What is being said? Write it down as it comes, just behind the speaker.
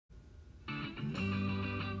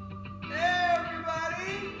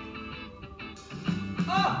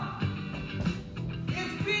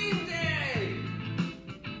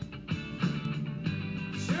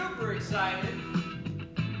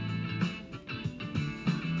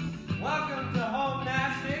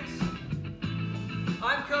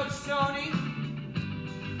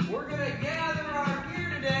We're going to gather our gear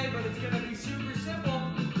today, but it's going to be super simple.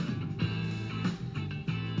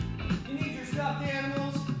 You need your stuffed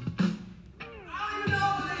animals. I don't even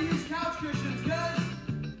know if we're going to use couch cushions because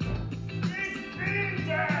it's beam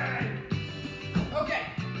day. Okay,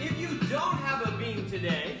 if you don't have a beam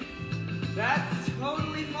today, that's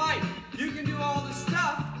totally fine. You can do all the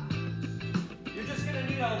stuff. You're just going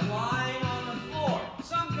to need a line on the floor,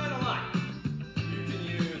 some kind of line. You can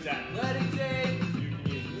use athletic tape, you can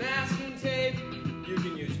use masking tape, you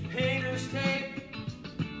can use painter's tape,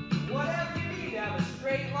 whatever you need to have a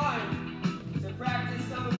straight line to practice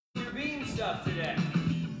some of your beam stuff today.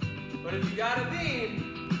 But if you got a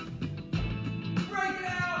beam, break it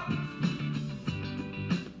out,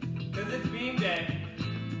 because it's beam day.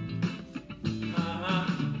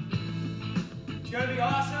 It's going to be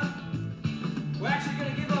awesome. We're actually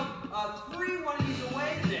going to give a free one of these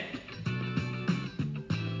away today.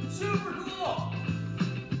 Super cool.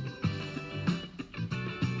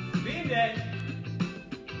 Beam day.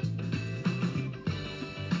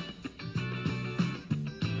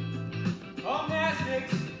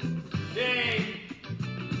 Homenastics day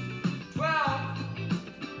 12.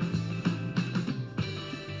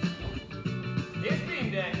 It's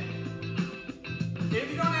beam day. If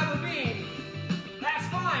you don't have a beam, that's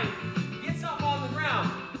fine. Get something on the ground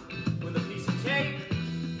with a piece of tape.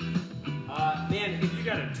 Man, if you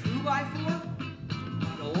got a 2x4,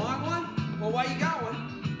 like a long one, well, why you got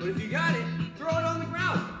one? But if you got it, throw it on the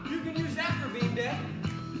ground. You can use that for beam day.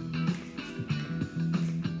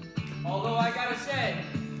 Although I gotta say,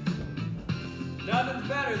 nothing's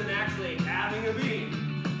better than actually having a beam.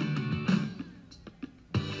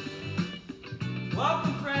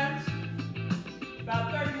 Welcome, friends.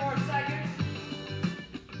 About 30 more seconds.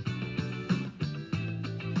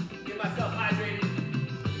 Get myself hydrated.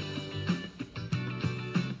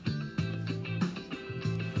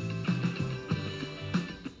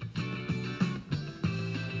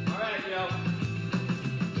 All right, yo.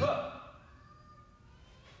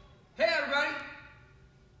 Hey, everybody.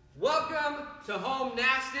 Welcome to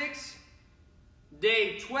Homenastics,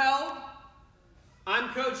 day 12. I'm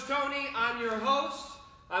Coach Tony. I'm your host.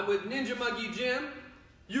 I'm with Ninja Monkey Gym.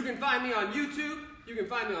 You can find me on YouTube. You can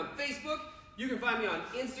find me on Facebook. You can find me on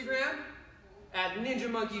Instagram at Ninja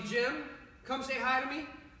Monkey Gym. Come say hi to me.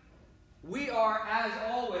 We are, as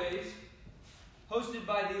always, hosted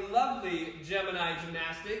by the lovely Gemini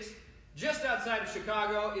Gymnastics, just outside of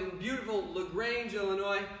Chicago in beautiful LaGrange,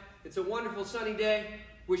 Illinois. It's a wonderful sunny day.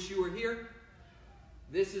 Wish you were here.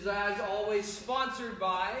 This is, as always, sponsored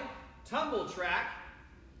by Tumbl Trak.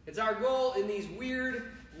 It's our goal in these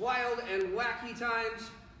weird, wild, and wacky times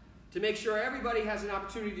to make sure everybody has an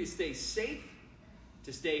opportunity to stay safe,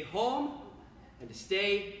 to stay home, and to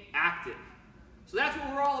stay active. So that's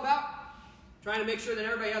what we're all about, trying to make sure that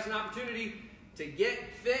everybody has an opportunity to get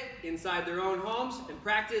fit inside their own homes and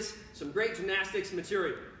practice some great gymnastics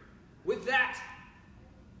material. With that,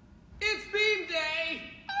 it's beam day!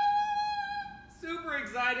 Super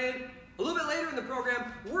excited. A little bit later in the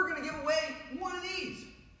program, we're going to give away one of these,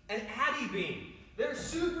 an Addy beam. They're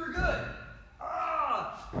super good.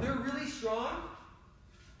 They're really strong.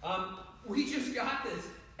 We just got this,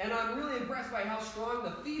 and I'm really impressed by how strong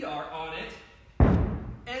the feet are on it.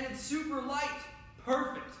 And it's super light.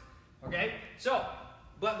 Perfect. Okay? So,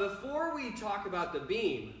 but before we talk about the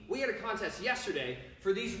beam, we had a contest yesterday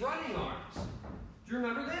for these running arms. Do you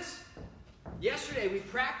remember this? Yesterday we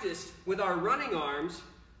practiced with our running arms,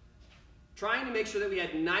 trying to make sure that we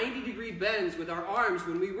had 90-degree bends with our arms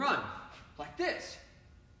when we run, like this.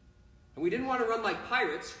 And we didn't want to run like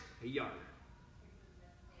pirates, a yarn.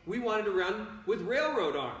 We wanted to run with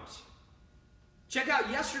railroad arms. Check out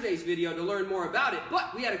yesterday's video to learn more about it,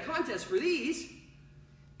 but we had a contest for these,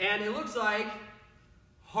 and it looks like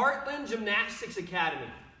Heartland Gymnastics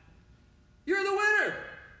Academy. You're the winner!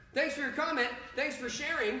 Thanks for your comment, thanks for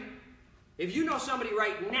sharing. If you know somebody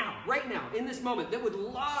right now, in this moment, that would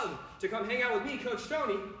love to come hang out with me, Coach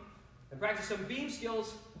Tony, and practice some beam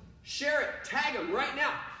skills, share it, tag them right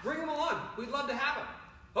now. Bring them along. We'd love to have them.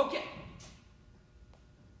 Okay.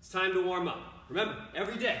 It's time to warm up. Remember,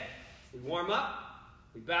 every day, we warm up,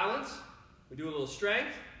 we balance, we do a little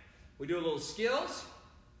strength, we do a little skills,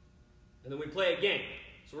 and then we play a game.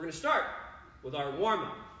 So we're going to start with our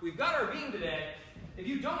warm-up. We've got our beam today. If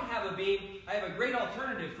you don't have a beam, I have a great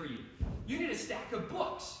alternative for you. You need a stack of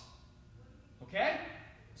books, okay?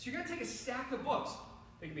 So you're going to take a stack of books.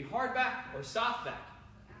 They can be hardback or softback.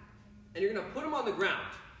 And you're going to put them on the ground.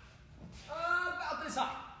 About this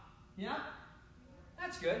high. Yeah?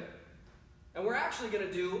 That's good. And we're actually going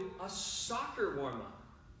to do a soccer warm-up.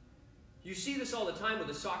 You see this all the time with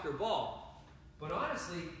a soccer ball. But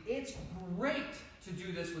honestly, it's great to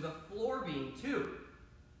do this with a floor beam too.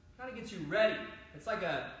 Kind of gets you ready. It's like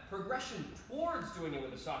a progression towards doing it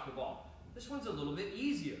with a soccer ball. This one's a little bit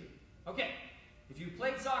easier. Okay, if you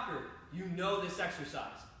played soccer, you know this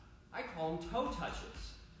exercise. I call them toe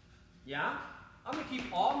touches. Yeah? I'm going to keep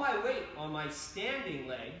all my weight on my standing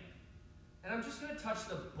leg, and I'm just going to touch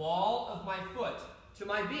the ball of my foot to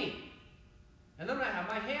my beam. And then I'm going to have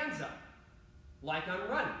my hands up, like I'm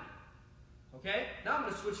running. Okay? Now I'm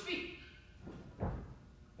going to switch feet.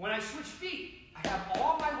 When I switch feet, I have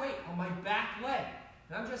all my weight on my back leg,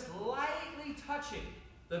 and I'm just lightly touching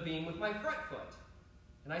the beam with my front foot.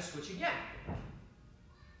 And I switch again,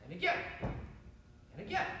 and again, and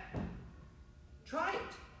again. Try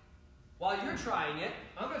it. While you're trying it,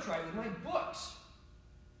 I'm going to try it with my books.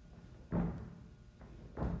 Do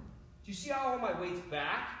you see how all my weight's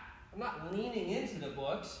back? I'm not leaning into the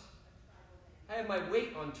books. I have my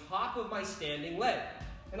weight on top of my standing leg,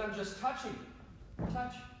 and I'm just touching.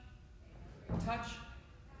 Touch, touch,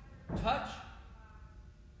 touch.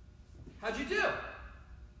 How'd you do?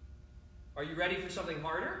 Are you ready for something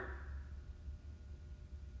harder?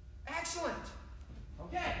 Excellent.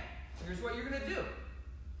 Okay, here's what you're going to do.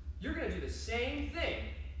 You're going to do the same thing,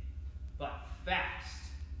 but fast.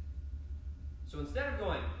 So instead of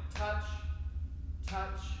going touch,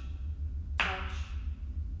 touch, touch,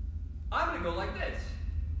 I'm going to go like this.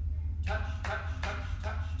 Touch, touch, touch,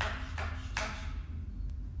 touch, touch, touch, touch.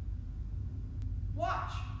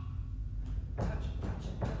 Watch. Touch, touch,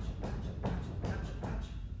 touch, touch, touch, touch, touch.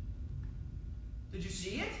 Did you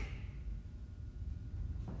see it?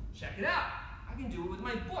 Check it out. I can do it with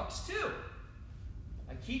my books too.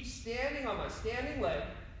 I keep standing on my standing leg,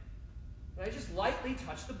 and I just lightly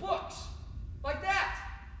touch the books, like that.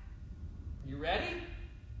 You ready?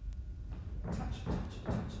 Touch, touch,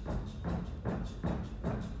 touch, touch, touch, touch, touch,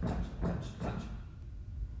 touch, touch, touch, touch.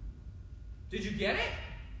 Did you get it?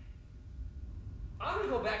 I'm going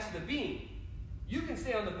to go back to the beam. You can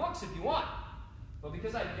stay on the books if you want, but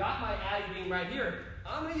because I've got my Addy beam right here,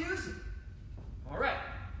 I'm going to use it. All right,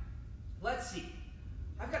 let's see.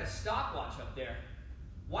 I've got a stopwatch up there.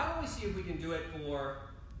 Why don't we see if we can do it for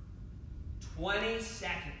 20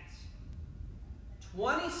 seconds?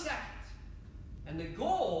 20 seconds. And the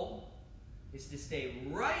goal is to stay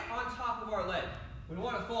right on top of our leg. We don't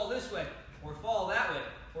want to fall this way or fall that way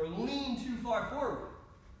or lean too far forward.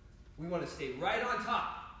 We want to stay right on top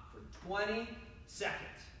for 20 seconds.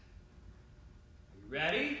 Are you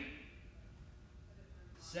ready?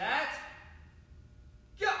 Set.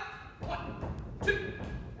 Go. 1, 2,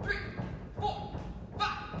 3, 4, 5,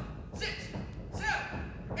 6, 7,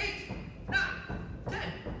 8, 9, 10,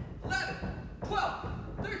 11, 12,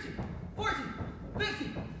 13, 14,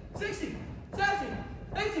 15, 16, 17,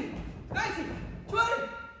 18, 19, 20.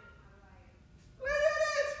 We did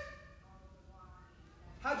it!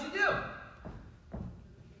 How'd you do?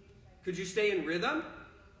 Could you stay in rhythm?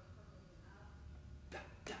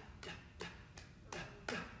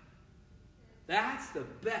 That's the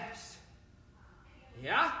best.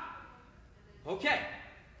 Yeah? Okay.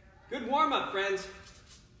 Good warm-up, friends.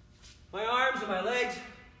 My arms and my legs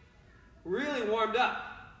really warmed up.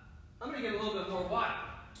 I'm going to get a little bit more water.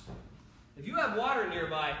 If you have water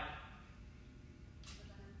nearby,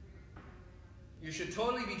 you should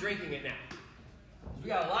totally be drinking it now. We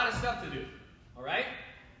got a lot of stuff to do. All right?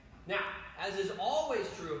 Now, as is always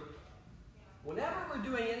true, whenever we're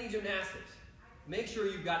doing any gymnastics, make sure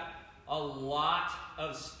you've got a lot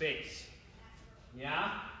of space.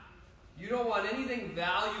 Yeah? You don't want anything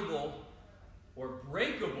valuable or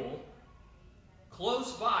breakable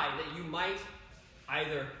close by that you might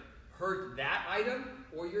either hurt that item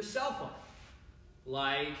or yourself on.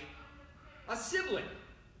 Like a sibling.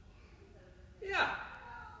 Yeah.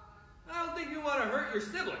 I don't think you want to hurt your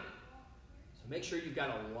sibling. So make sure you've got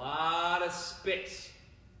a lot of space.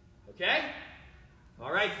 Okay?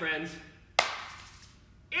 All right, friends.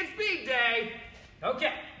 It's beat day.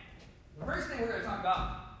 Okay. The first thing we're going to talk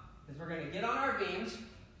about is we're going to get on our beams.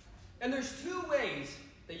 And there's two ways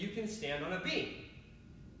that you can stand on a beam.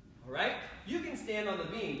 All right? You can stand on the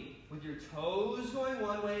beam with your toes going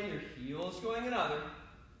one way and your heels going another.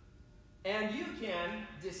 And you can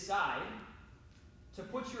decide to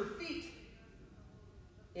put your feet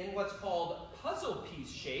in what's called puzzle piece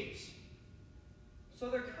shapes. So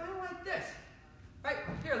they're kind of like this. Right,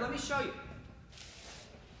 here, let me show you.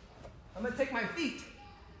 I'm going to take my feet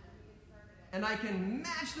and I can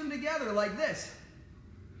match them together like this.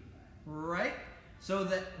 Right? So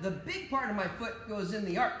that the big part of my foot goes in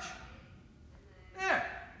the arch. There.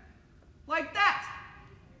 Like that.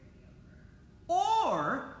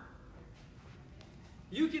 Or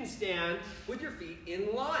you can stand with your feet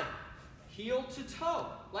in line, heel to toe,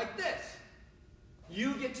 like this.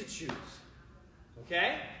 You get to choose,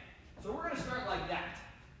 okay? So we're going to start like that.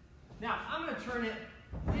 Now, I'm going to turn it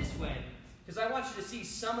this way because I want you to see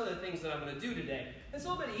some of the things that I'm going to do today. It's a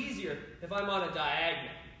little bit easier if I'm on a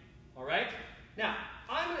diagonal, all right? Now,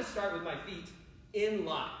 I'm going to start with my feet in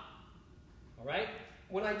line, all right?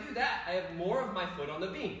 When I do that, I have more of my foot on the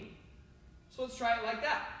beam. So let's try it like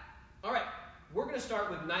that. All right, we're going to start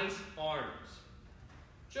with nice arms.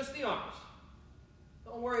 Just the arms.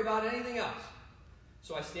 Don't worry about anything else.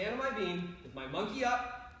 So I stand on my beam with my monkey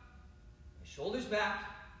up, my shoulders back,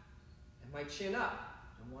 and my chin up.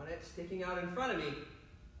 I want it sticking out in front of me.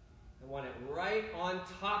 I want it right on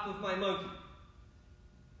top of my monkey.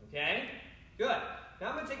 Okay? Good. Now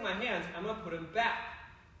I'm going to take my hands, I'm going to put them back.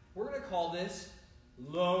 We're going to call this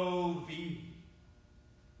low V.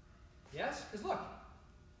 Yes? Because look,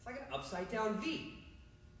 it's like an upside down V.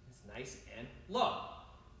 It's nice and low.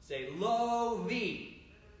 Say low V.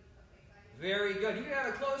 Very good. You can have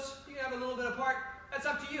it close, you can have it a little bit apart. That's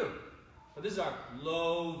up to you. But this is our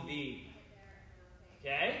low V.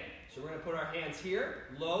 Okay? So we're going to put our hands here,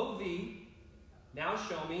 low V. Now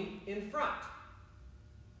show me in front.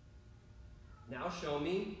 Now show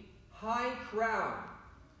me high crown.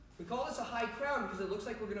 We call this a high crown because it looks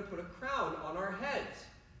like we're going to put a crown on our heads.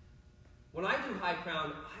 When I do high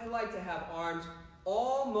crown, I like to have arms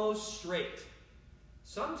almost straight.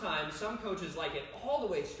 Sometimes some coaches like it all the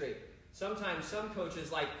way straight. Sometimes some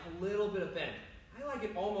coaches like a little bit of bend. I like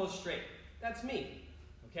it almost straight. That's me.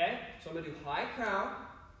 Okay? So I'm going to do high crown.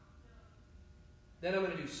 Then I'm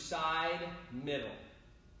going to do side middle.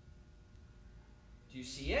 Do you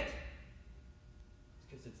see it?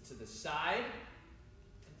 Because it's to the side.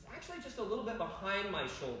 It's actually just a little bit behind my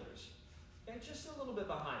shoulders. Okay? Just a little bit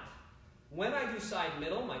behind. When I do side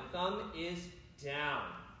middle, my thumb is down.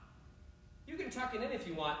 You can tuck it in if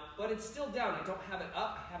you want, but it's still down. I don't have it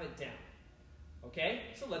up, I have it down. Okay?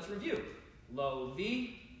 So let's review. Low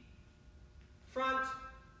V, front,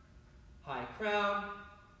 high crown,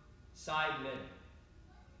 side middle.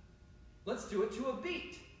 Let's do it to a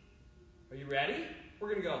beat. Are you ready? We're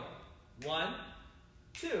going to go 1,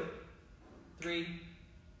 2, 3,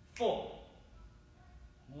 4.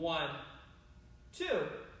 1, 2,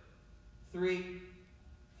 3,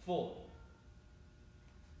 4.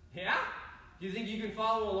 Yeah? Do you think you can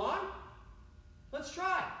follow along? Let's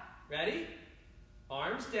try. Ready?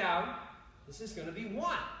 Arms down. This is going to be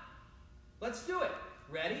 1. Let's do it.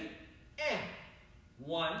 Ready? And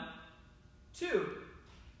 1, 2,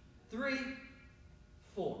 3,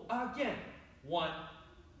 4. Again. 1,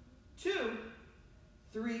 2,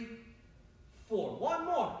 3, 4. One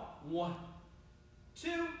more. 1,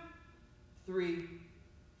 2, 3,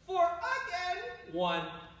 4. Again. 1,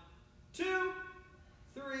 2,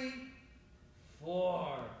 3,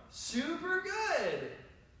 4. Super good.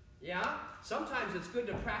 Yeah? Sometimes it's good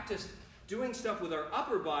to practice doing stuff with our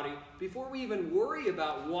upper body before we even worry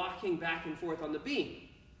about walking back and forth on the beam.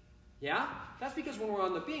 Yeah? That's because when we're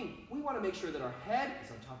on the beam, we want to make sure that our head is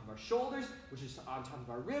on top of our shoulders, which is on top of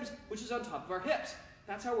our ribs, which is on top of our hips.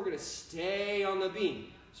 That's how we're going to stay on the beam.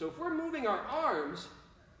 So if we're moving our arms,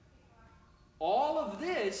 all of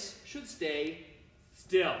this should stay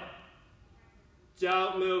still.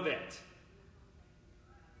 Don't move it.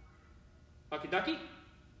 Okie dokie.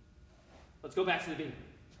 Let's go back to the beam.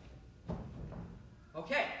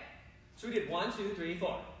 Okay. So we did 1, 2, 3,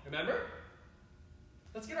 4. Remember?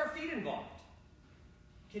 Let's get our feet involved.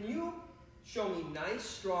 Can you show me nice,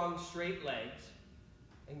 strong, straight legs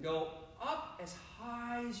and go up as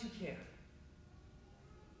high as you can?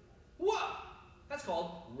 Whoa! That's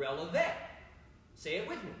called releve. Say it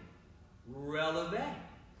with me. Releve.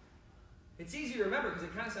 It's easy to remember because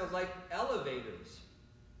it kind of sounds like elevators.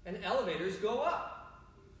 And elevators go up.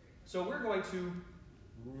 So we're going to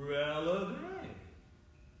releve.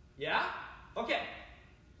 Yeah? Okay.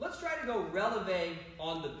 Let's try to go releve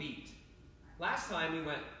on the beat. Last time we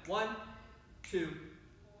went 1, 2,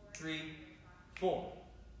 3, 4.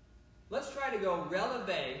 Let's try to go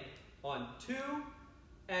releve on 2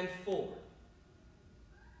 and 4.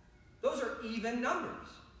 Those are even numbers.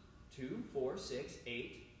 2, 4, 6,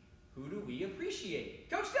 8. Who do we appreciate?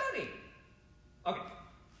 Coach Tony. Okay.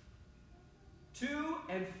 2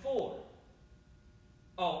 and 4.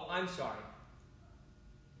 Oh, I'm sorry.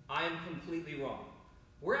 I'm completely wrong.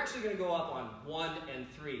 We're actually going to go up on 1 and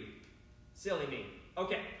 3. Silly me.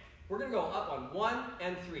 Okay, we're going to go up on 1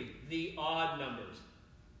 and 3, the odd numbers.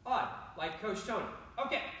 Odd, like Coach Tony.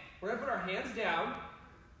 Okay, we're going to put our hands down,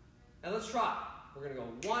 and let's try. We're going to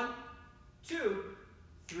go 1, 2,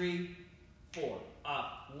 3, 4.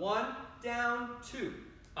 Up, 1, down, 2.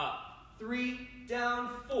 Up, 3, down,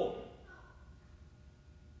 4.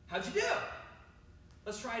 How'd you do?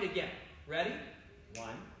 Let's try it again. Ready? 1,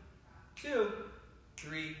 2,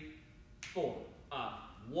 3, 4. Up,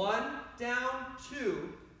 1, down,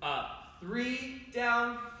 2. Up, 3,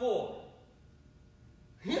 down, 4.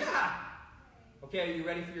 Yeah! Okay, are you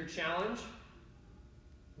ready for your challenge?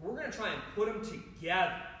 We're going to try and put them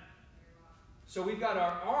together. So we've got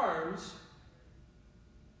our arms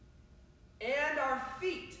and our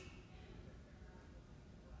feet.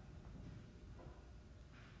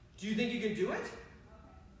 Do you think you can do it?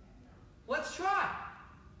 Let's try.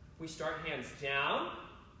 We start hands down,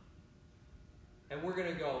 and we're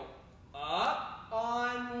going to go up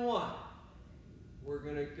on 1. We're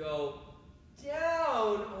going to go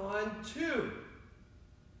down on 2.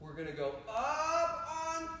 We're going to go up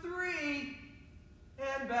on 3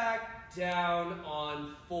 and back down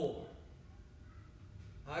on 4.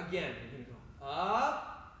 Again, we're going to go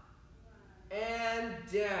up and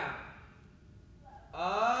down.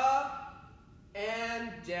 Up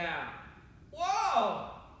and down.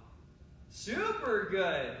 Whoa! Super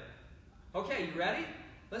good. Okay, you ready?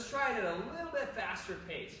 Let's try it at a little bit faster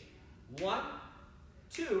pace. 1,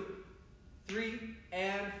 2, 3,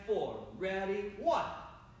 and 4. Ready? 1,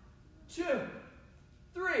 2,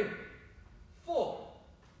 3, 4.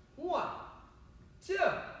 1, 2,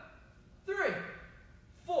 3,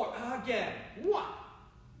 4. Again. 1,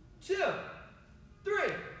 2, 3,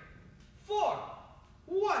 4.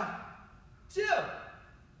 1, 2,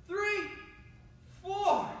 3,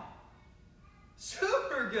 4.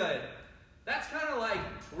 Super good. That's kind of like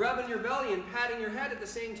rubbing your belly and patting your head at the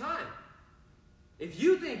same time. If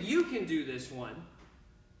you think you can do this one,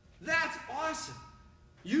 that's awesome.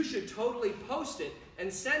 You should totally post it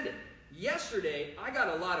and send it. Yesterday, I got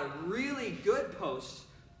a lot of really good posts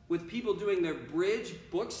with people doing their bridge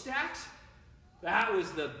book stacks. That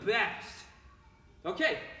was the best.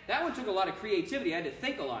 Okay, that one took a lot of creativity. I had to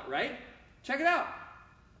think a lot, right? Check it out.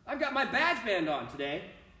 I've got my badge band on today,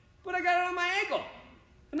 but I got it on my ankle.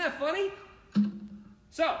 Isn't that funny?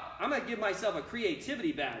 So, I'm going to give myself a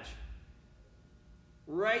creativity badge.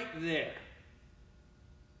 Right there.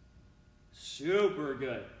 Super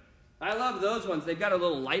good. I love those ones. They've got a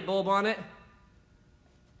little light bulb on it.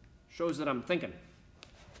 Shows that I'm thinking.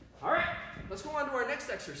 All right, let's go on to our next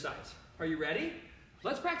exercise. Are you ready?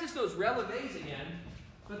 Let's practice those releves again,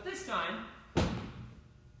 but this time,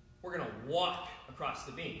 we're going to walk across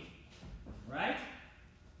the beam. Right?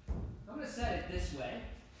 I'm going to set it this way.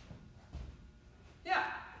 Yeah.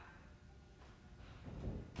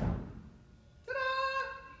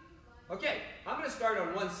 Ta-da! Okay, I'm going to start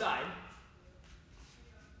on one side.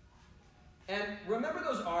 And remember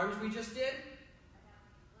those arms we just did?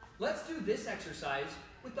 Let's do this exercise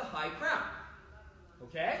with the high crown.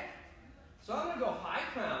 Okay? So I'm going to go high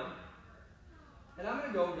crown, and I'm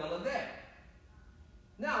going to go releve.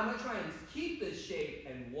 Now I'm going to try and keep this shape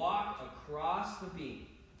and walk across the beam.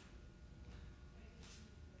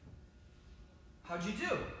 How'd you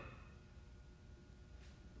do?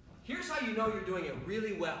 Here's how you know you're doing it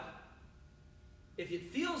really well. If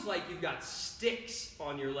it feels like you've got sticks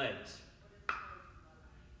on your legs,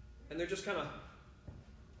 and they're just kind of,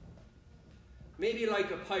 maybe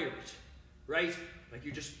like a pirate, right? Like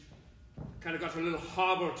you just kind of got a little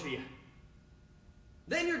hobble to you.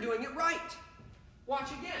 Then you're doing it right.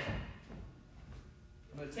 Watch again.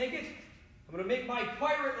 I'm going to take it. I'm going to make my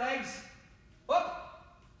pirate legs up,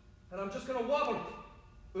 and I'm just going to wobble.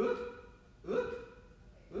 Oop, oop,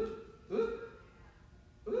 oop, oop,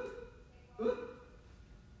 oop, oop.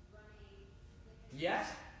 Yes?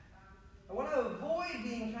 I want to avoid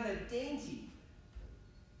being kind of dainty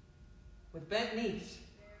with bent knees.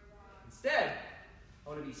 Instead, I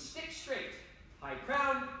want to be stick straight, high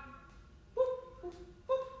crown. Boop, boop,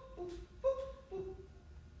 boop, boop, boop, boop.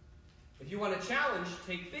 If you want a challenge,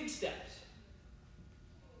 take big steps.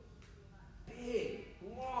 Big,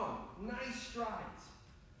 long, nice strides.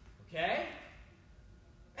 Okay?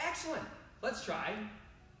 Excellent. Let's try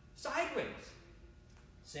sideways.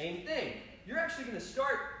 Same thing. You're actually going to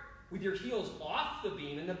start with your heels off the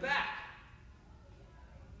beam in the back.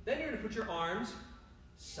 Then you're going to put your arms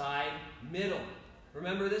side, middle.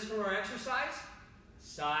 Remember this from our exercise?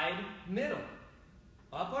 Side, middle.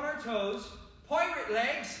 Up on our toes, pirate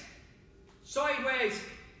legs, sideways.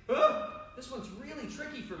 Oh, this one's really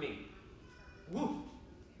tricky for me. Woo,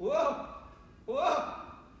 whoa, whoa.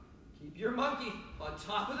 Keep your monkey on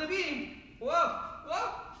top of the beam. Whoa,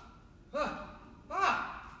 whoa.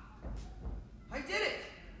 Ah, I did it.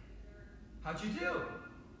 How'd you do?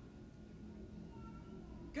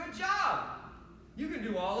 Good job. You can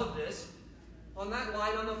do all of this on that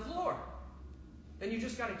line on the floor. Then you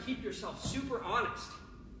just got to keep yourself super honest.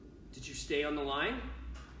 Did you stay on the line?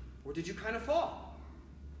 Or did you kind of fall?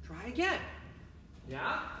 Try again.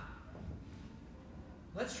 Yeah?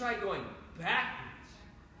 Let's try going backwards.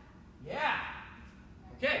 Yeah.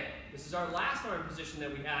 Okay, this is our last arm position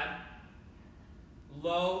that we had.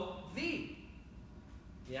 Low V.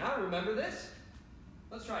 Yeah, remember this?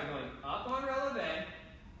 Let's try going up on releve,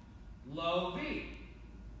 low V.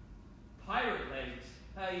 Pirate legs.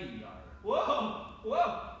 Hey, yar. Whoa,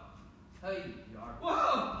 whoa. Hey, yar.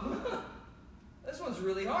 Whoa. This one's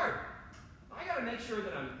really hard. I gotta make sure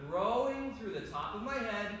that I'm growing through the top of my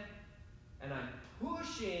head and I'm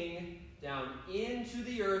pushing down into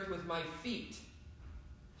the earth with my feet.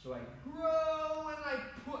 So I grow and I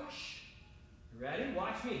push. You ready?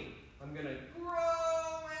 Watch me. I'm gonna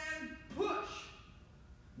grow and push.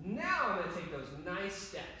 Now I'm gonna take those nice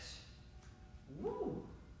steps. Woo,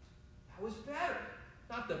 that was better.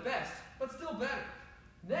 Not the best, but still better.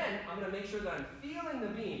 Then I'm gonna make sure that I'm feeling the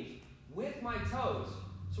beams with my toes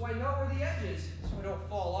so I know where the edge is so I don't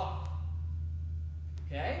fall off.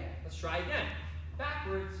 Okay, let's try again.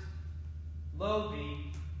 Backwards, low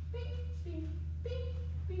V. Bing, bing, bing,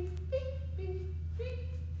 bing, bing, bing, bing.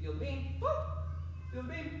 Feel the beam, whoop. Feel the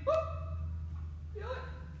beam, whoop. Feel it?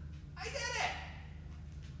 I did it!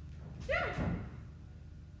 Yeah.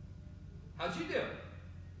 How'd you do?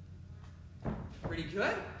 Pretty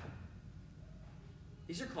good.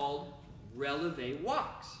 These are called releve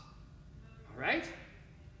walks. All right?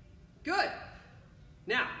 Good.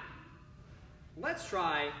 Now, let's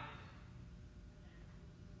try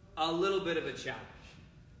a little bit of a challenge.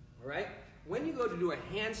 All right? When you go to do a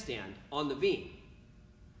handstand on the beam,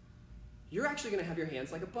 you're actually going to have your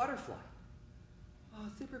hands like a butterfly. Oh,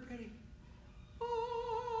 super pretty.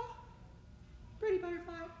 Oh, pretty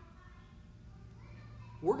butterfly.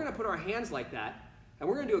 We're going to put our hands like that, and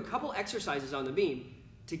we're going to do a couple exercises on the beam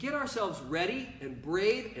to get ourselves ready and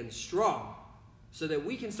brave and strong so that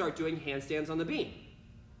we can start doing handstands on the beam.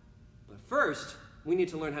 But first, we need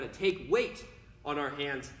to learn how to take weight on our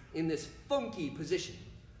hands in this funky position.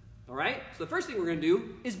 All right? So the first thing we're going to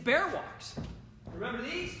do is bear walks. Remember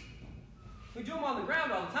these? We do them on the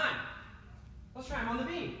ground all the time. Let's try them on the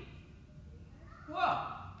beam. Whoa,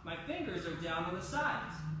 my fingers are down on the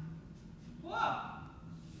sides. Whoa.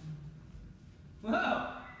 Whoa.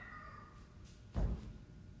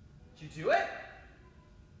 Did you do it?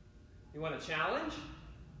 You want a challenge?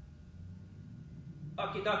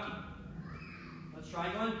 Okie dokie. Let's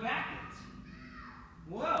try going backwards.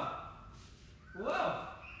 Whoa. Whoa.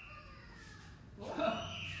 Whoa.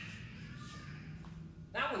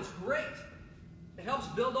 That one's great. It helps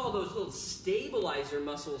build all those little stabilizer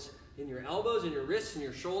muscles in your elbows and your wrists and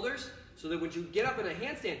your shoulders so that when you get up in a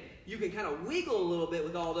handstand, you can kind of wiggle a little bit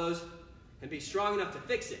with all those and be strong enough to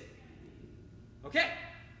fix it. Okay,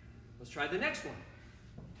 let's try the next one.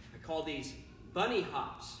 I call these bunny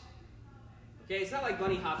hops. Okay, it's not like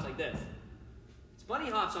bunny hops like this. It's bunny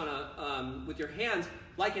hops on a, with your hands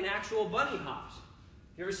like an actual bunny hops.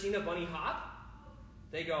 You ever seen a bunny hop?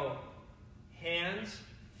 They go hands,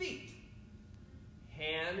 feet.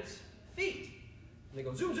 Hands, feet. And they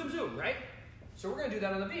go zoom, zoom, zoom, right? So we're going to do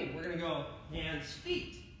that on the beam. We're going to go hands,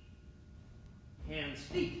 feet. Hands,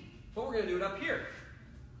 feet. But we're going to do it up here.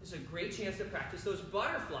 This is a great chance to practice those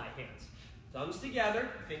butterfly hands. Thumbs together,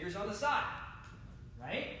 fingers on the side.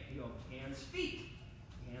 Right? You go hands, feet.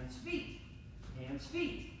 Hands, feet. Hands,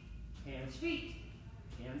 feet. Hands, feet.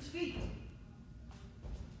 Hands, feet.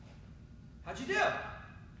 How'd you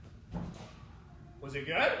do? Was it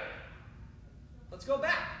good? Let's go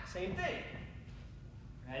back. Same thing.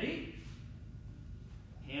 Ready?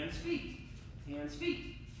 Hands, feet. Hands,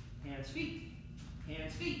 feet. Hands, feet.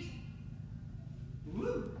 Hands, feet.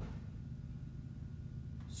 Woo!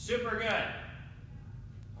 Super good.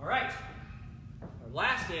 All right. Our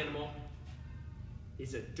last animal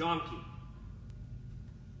is a donkey.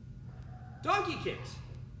 Donkey kicks.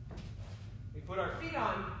 We put our feet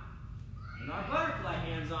on and our butterfly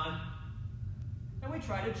hands on, and we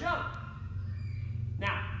try to jump.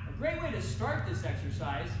 Now, a great way to start this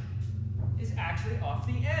exercise is actually off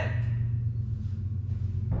the end.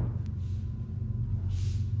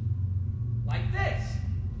 Like this.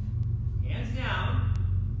 Hands down.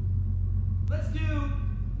 Let's do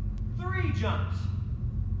 3 jumps.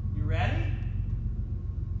 You ready?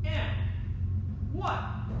 And 1,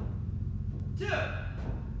 2,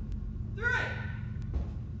 3.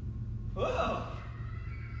 Whoa.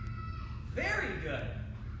 Very good.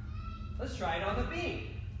 Let's try it on the beam.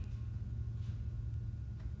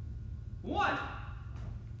 1,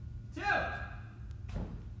 2,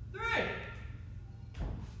 3.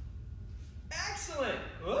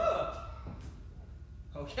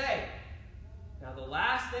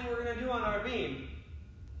 beam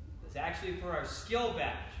is actually for our skill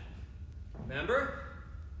badge. Remember,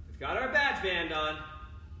 we've got our badge band on,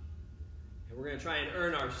 and we're going to try and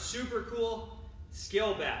earn our super cool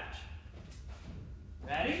skill badge.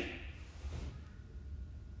 Ready?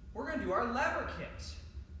 We're going to do our lever kicks.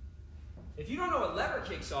 If you don't know what lever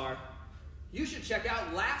kicks are, you should check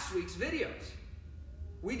out last week's videos.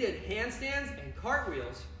 We did handstands and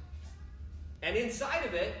cartwheels, and inside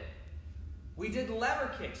of it, we did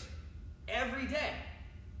lever kicks every day.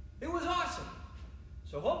 It was awesome.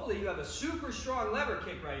 So hopefully you have a super strong lever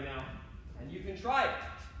kick right now, and you can try it.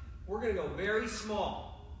 We're going to go very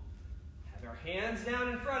small. Have our hands down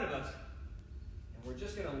in front of us, and we're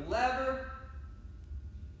just going to lever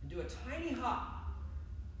and do a tiny hop.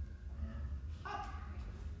 Hop.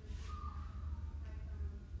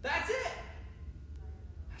 That's it.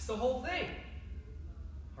 That's the whole thing.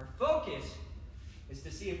 Our focus is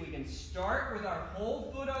to see if we can start with our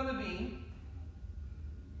whole foot on the beam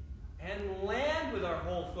and land with our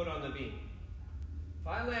whole foot on the beam. If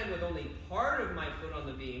I land with only part of my foot on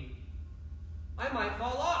the beam, I might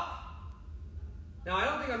fall off. Now, I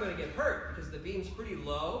don't think I'm going to get hurt because the beam's pretty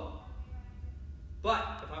low,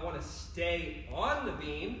 but if I want to stay on the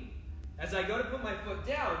beam, as I go to put my foot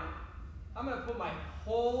down, I'm going to put my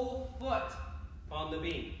whole foot on the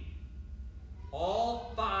beam.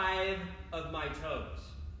 All 5 of my toes.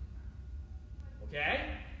 Okay?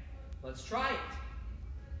 Let's try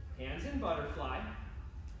it. Hands in butterfly.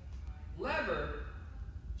 Lever,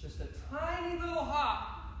 just a tiny little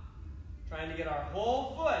hop, trying to get our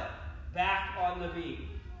whole foot back on the beam.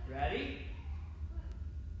 Ready?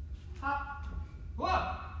 Hop.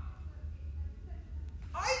 Whoa!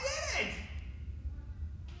 I did it!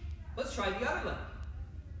 Let's try the other leg.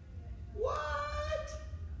 What?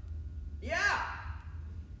 Yeah!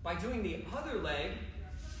 By doing the other leg,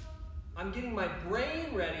 I'm getting my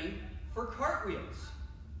brain ready for cartwheels.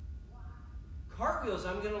 Cartwheels,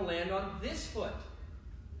 I'm going to land on this foot.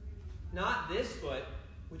 Not this foot,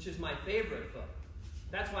 which is my favorite foot.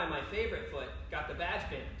 That's why my favorite foot got the badge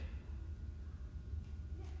band.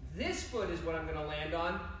 This foot is what I'm going to land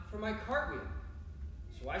on for my cartwheel.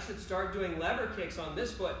 So I should start doing lever kicks on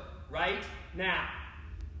this foot right now.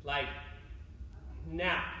 Like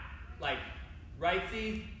now. Like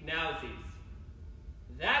right-sies, now-sies.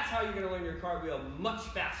 That's how you're going to learn your cartwheel much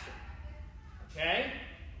faster. Okay?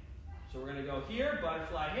 So we're going to go here,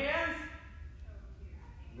 butterfly hands,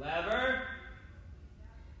 lever,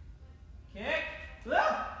 kick, flip.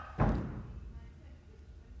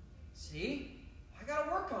 See? I got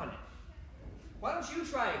to work on it. Why don't you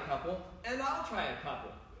try a couple, and I'll try a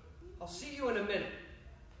couple. I'll see you in a minute.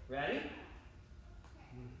 Ready?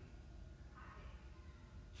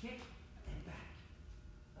 Kick and back.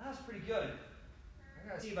 That's pretty good. I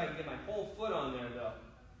got to see if I can get my whole foot on there, though.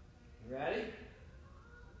 You ready?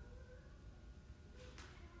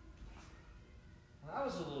 That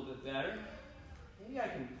was a little bit better. Maybe I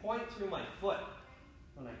can point through my foot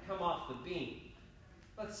when I come off the beam.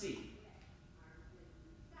 Let's see.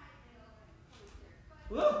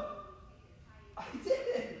 Whoa! I did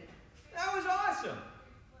it! That was awesome!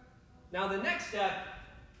 Now the next step,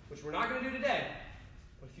 which we're not going to do today,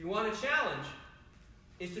 but if you want a challenge,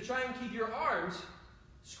 is to try and keep your arms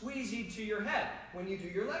squeezy to your head when you do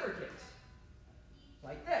your lever kicks.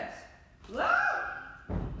 Like this. Whoa!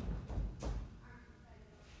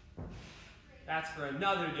 That's for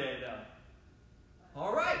another day, though.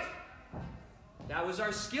 All right. That was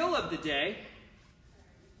our skill of the day.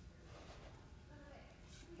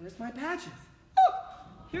 Where's my patches? Oh,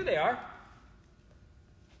 here they are.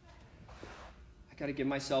 I got to give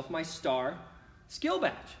myself my star skill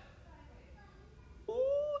badge.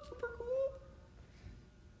 Oh, super cool.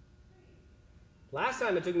 Last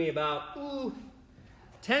time it took me about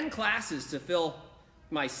 10 classes to fill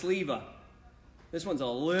my sleeve up. This one's a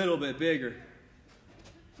little bit bigger.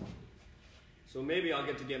 So maybe I'll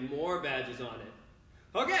get to get more badges on it.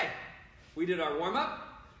 Okay, we did our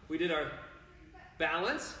warm-up. We did our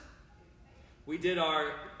balance. We did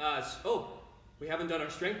our, we haven't done our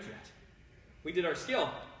strength yet. We did our skill.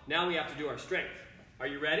 Now we have to do our strength. Are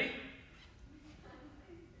you ready?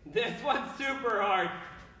 This one's super hard.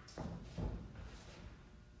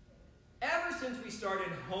 Ever since we started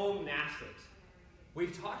Homenastics,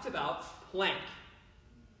 we've talked about plank.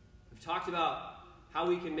 We've talked about how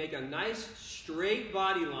we can make a nice straight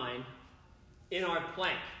body line in our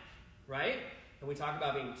plank, right? And we talk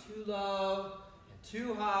about being too low and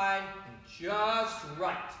too high and just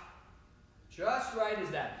right. Just right is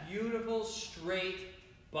that beautiful straight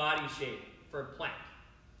body shape for a plank.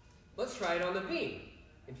 Let's try it on the beam.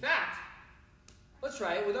 In fact, let's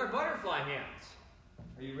try it with our butterfly hands.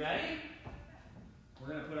 Are you ready? We're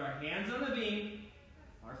going to put our hands on the beam,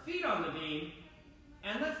 our feet on the beam,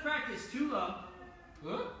 and let's practice too low.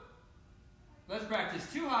 Let's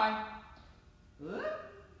practice too high.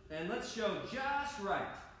 And let's show just right.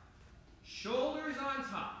 Shoulders on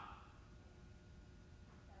top.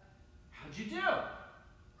 How'd you do?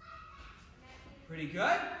 Pretty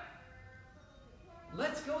good?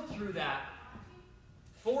 Let's go through that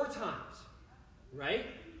 4 times, right?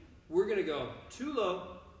 We're going to go too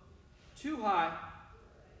low, too high,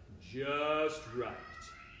 just right.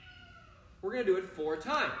 We're going to do it 4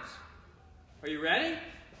 times. Are you ready?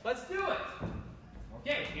 Let's do it.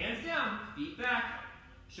 Okay, hands down, feet back.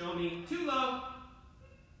 Show me too low.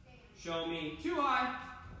 Show me too high.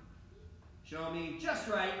 Show me just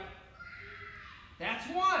right. That's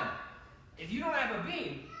 1. If you don't have a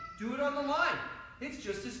beam, do it on the line. It's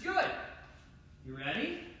just as good. You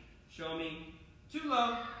ready? Show me too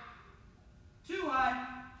low, too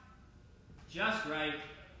high, just right.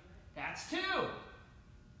 That's 2.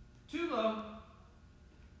 Too low,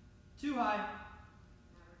 too high,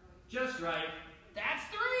 just right. That's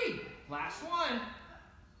 3. Last 1.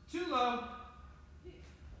 Too low,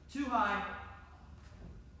 too high,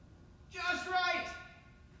 just right.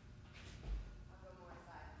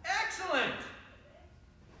 Excellent.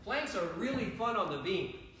 Planks are really fun on the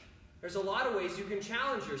beam. There's a lot of ways you can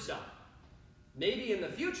challenge yourself. Maybe in the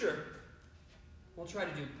future, we'll try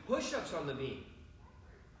to do push-ups on the beam.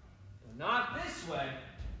 But not this way.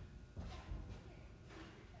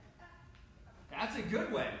 That's a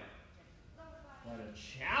good way. But a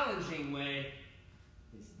challenging way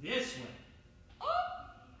is this way.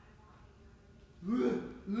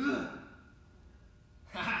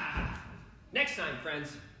 Next time,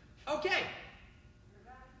 friends. Okay.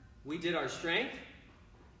 We did our strength.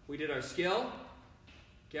 We did our skill.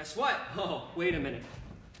 Guess what? Oh, wait a minute.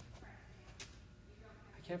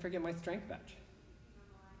 I can't forget my strength badge.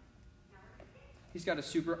 He's got a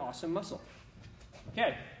super awesome muscle.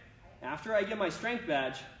 Okay. After I get my strength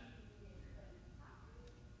badge,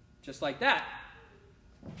 just like that,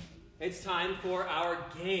 it's time for our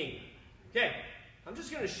game. Okay, I'm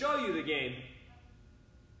just going to show you the game,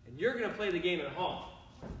 and you're going to play the game at home.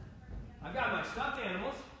 I've got my stuffed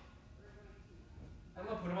animals. I'm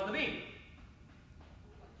going to put them on the beam.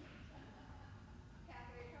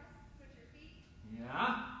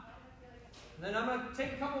 Yeah. And then I'm going to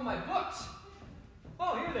take a couple of my books.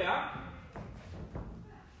 Oh, here they are.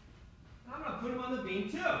 I'm going to put them on the beam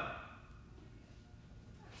too.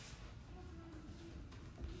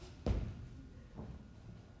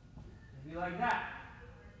 Maybe like that.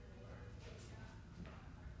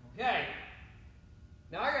 Okay.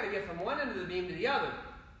 Now I got to get from one end of the beam to the other.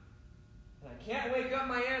 And I can't wake up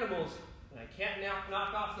my animals, and I can't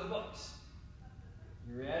knock off the books.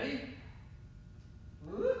 You ready?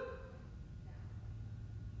 Whoop.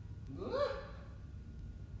 Whoop.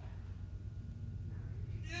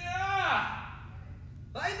 Yeah!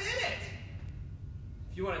 I did it!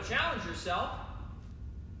 If you want to challenge yourself,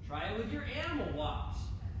 try it with your animal walks.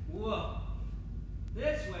 Whoa.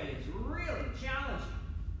 This way is really challenging.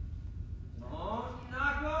 Don't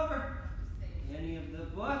knock over any of the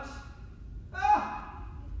books.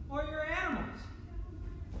 Or your animals.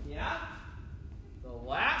 Yeah? The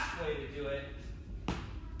last way to do it,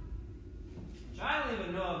 which I don't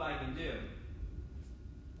even know if I can do.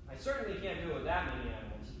 I certainly can't do it with that many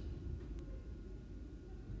animals,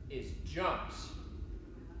 is jumps.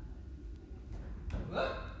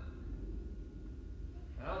 Look.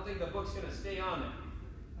 I don't think the book's going to stay on there.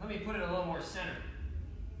 Let me put it a little more centered.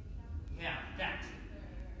 Yeah, that.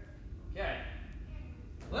 Okay.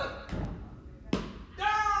 Look.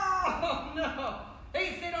 Oh, no. Hey,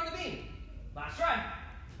 it stayed on the beam. Last try.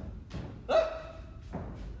 Look.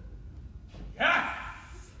 Yes.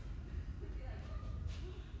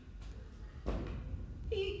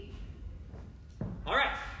 All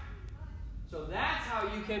right. So that's how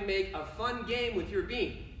you can make a fun game with your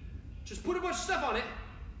beam. Just put a bunch of stuff on it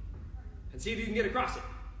and see if you can get across it.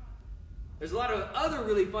 There's a lot of other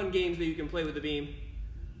really fun games that you can play with the beam.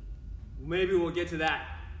 Maybe we'll get to that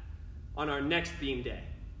on our next beam day.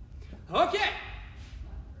 Okay.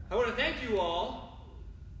 I want to thank you all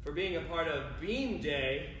for being a part of Beam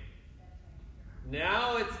Day.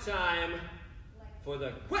 Now it's time for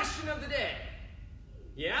the question of the day.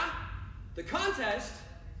 Yeah? The contest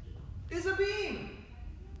is a beam.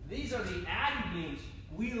 These are the added beams.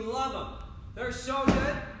 We love them. They're so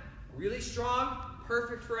good, really strong,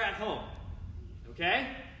 perfect for at home. Okay?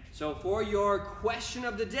 So for your question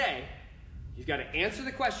of the day, you've got to answer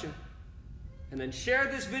the question and then share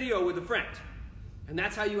this video with a friend. And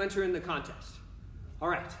that's how you enter in the contest. All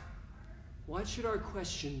right. What should our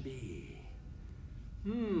question be?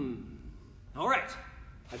 All right,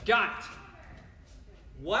 I've got it.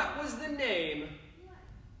 What was the name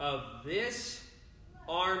of this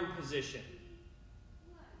arm position?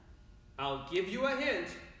 I'll give you a hint.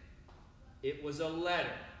 It was a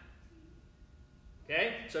letter.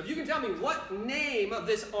 Okay? So if you can tell me what name of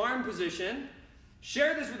this arm position,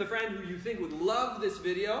 share this with a friend who you think would love this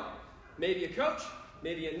video. Maybe a coach,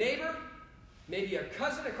 maybe a neighbor, maybe a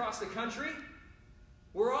cousin across the country.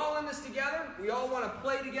 We're all in this together. We all want to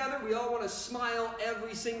play together. We all want to smile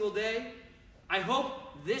every single day. I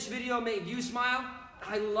hope this video made you smile.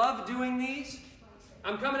 I love doing these.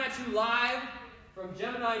 I'm coming at you live from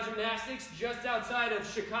Gemini Gymnastics just outside of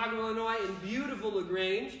Chicago, Illinois in beautiful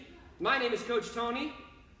LaGrange. My name is Coach Tony.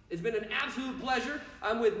 It's been an absolute pleasure.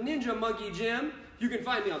 I'm with Ninja Monkey Gym. You can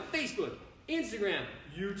find me on Facebook, Instagram,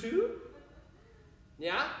 YouTube.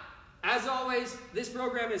 Yeah? As always, this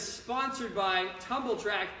program is sponsored by Tumbl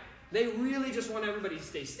Trak. They really just want everybody to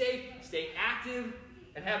stay safe, stay active,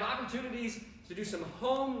 and have opportunities to do some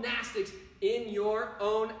Homenastics in your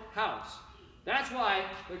own house. That's why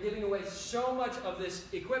they're giving away so much of this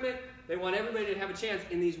equipment. They want everybody to have a chance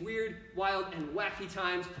in these weird, wild, and wacky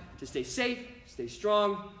times to stay safe, stay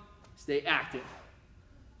strong, stay active.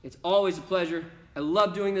 It's always a pleasure. I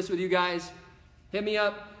love doing this with you guys. Hit me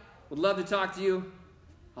up. Would love to talk to you.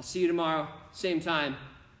 I'll see you tomorrow. Same time,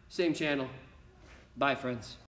 same channel. Bye, friends.